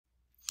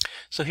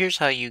So here's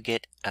how you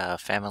get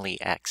family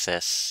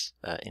access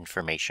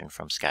information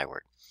from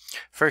Skyward.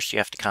 First, you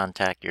have to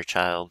contact your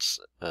child's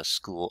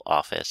school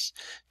office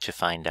to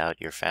find out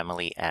your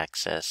family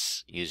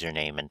access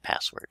username and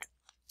password.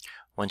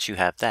 Once you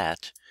have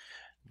that,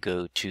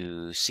 go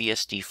to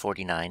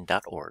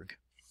csd49.org.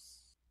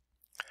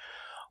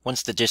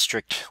 Once the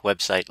district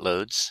website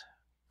loads,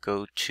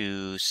 go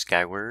to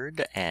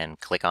Skyward and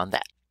click on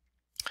that.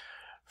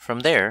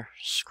 From there,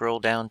 scroll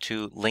down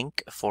to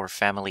Link for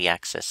Family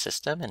Access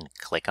System and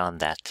click on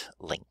that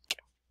link.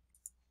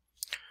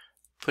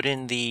 Put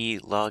in the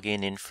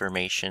login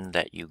information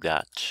that you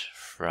got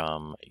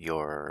from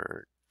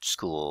your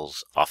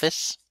school's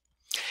office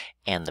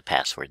and the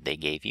password they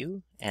gave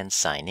you and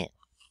sign in.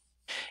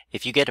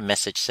 If you get a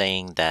message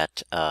saying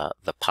that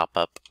the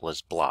pop-up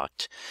was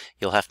blocked,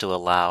 you'll have to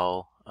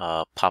allow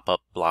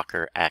pop-up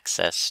blocker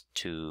access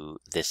to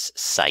this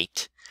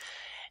site,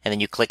 and then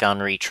you click on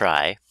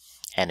retry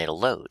and it'll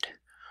load.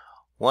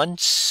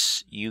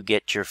 Once you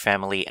get your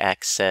Family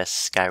Access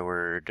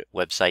Skyward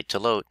website to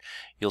load,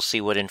 you'll see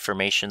what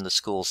information the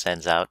school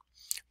sends out.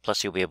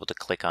 Plus, you'll be able to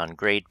click on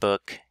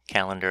gradebook,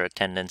 calendar,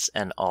 attendance,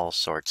 and all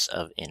sorts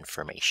of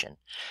information.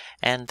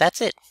 And that's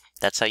it.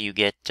 That's how you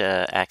get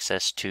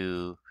access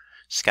to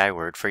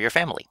Skyward for your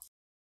family.